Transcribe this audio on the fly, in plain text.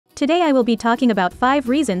Today I will be talking about 5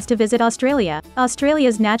 reasons to visit Australia.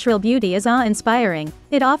 Australia's natural beauty is awe-inspiring.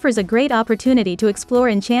 It offers a great opportunity to explore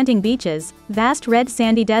enchanting beaches, vast red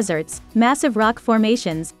sandy deserts, massive rock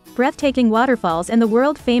formations, breathtaking waterfalls and the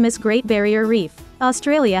world-famous Great Barrier Reef.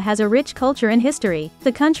 Australia has a rich culture and history.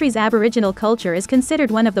 The country's Aboriginal culture is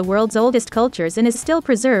considered one of the world's oldest cultures and is still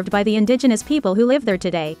preserved by the indigenous people who live there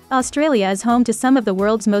today. Australia is home to some of the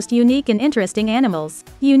world's most unique and interesting animals.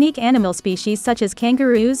 Unique animal species such as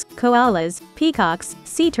kangaroos, koalas, peacocks,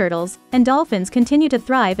 sea turtles, and dolphins continue to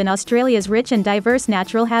thrive in Australia's rich and diverse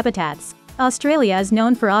natural habitats. Australia is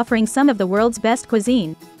known for offering some of the world's best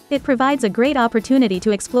cuisine. It provides a great opportunity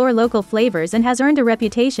to explore local flavors and has earned a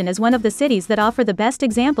reputation as one of the cities that offer the best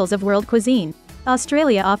examples of world cuisine.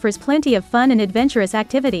 Australia offers plenty of fun and adventurous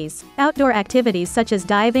activities. Outdoor activities such as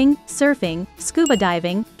diving, surfing, scuba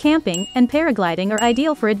diving, camping, and paragliding are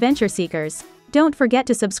ideal for adventure seekers. Don't forget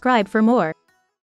to subscribe for more.